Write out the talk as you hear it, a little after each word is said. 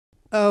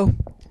Oh,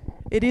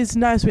 it is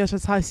nice we have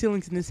such high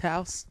ceilings in this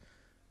house.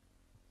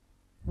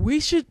 We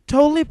should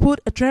totally put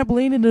a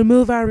trampoline in the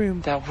middle of our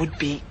room. That would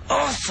be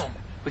awesome.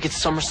 We could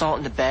somersault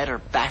into bed or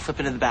backflip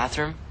into the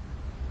bathroom.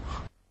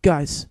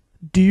 Guys,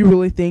 do you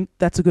really think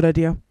that's a good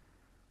idea?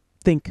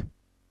 Think.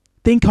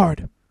 Think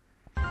hard.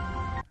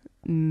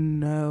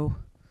 No.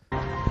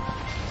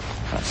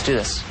 Let's do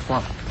this. Come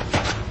on.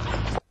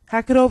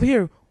 Hack it over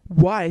here.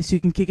 Why? So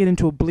you can kick it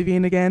into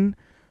oblivion again?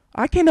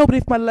 I can't help it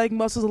if my leg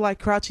muscles are like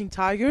crouching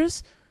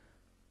tigers.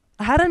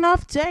 I had an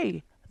off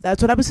day.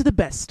 That's what happens to the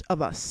best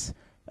of us.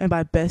 And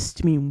by best,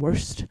 you mean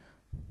worst?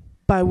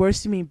 By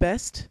worst, you mean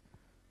best?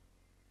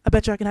 I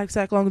bet you I can hack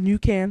sack longer than you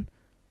can.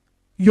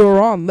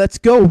 You're on. Let's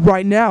go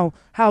right now.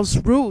 House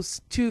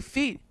rules. 2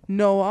 feet.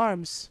 No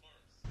arms.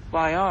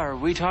 Why are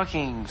we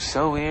talking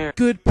so weird?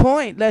 Good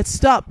point. Let's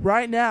stop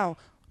right now.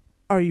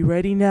 Are you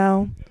ready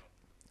now?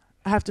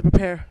 I have to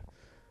prepare.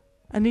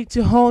 I need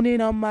to hone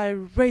in on my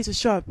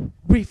razor-sharp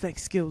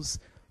reflex skills.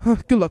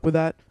 Good luck with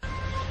that.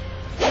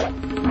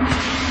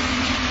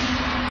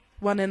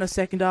 1 and a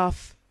second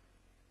off.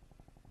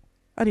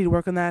 I need to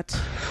work on that.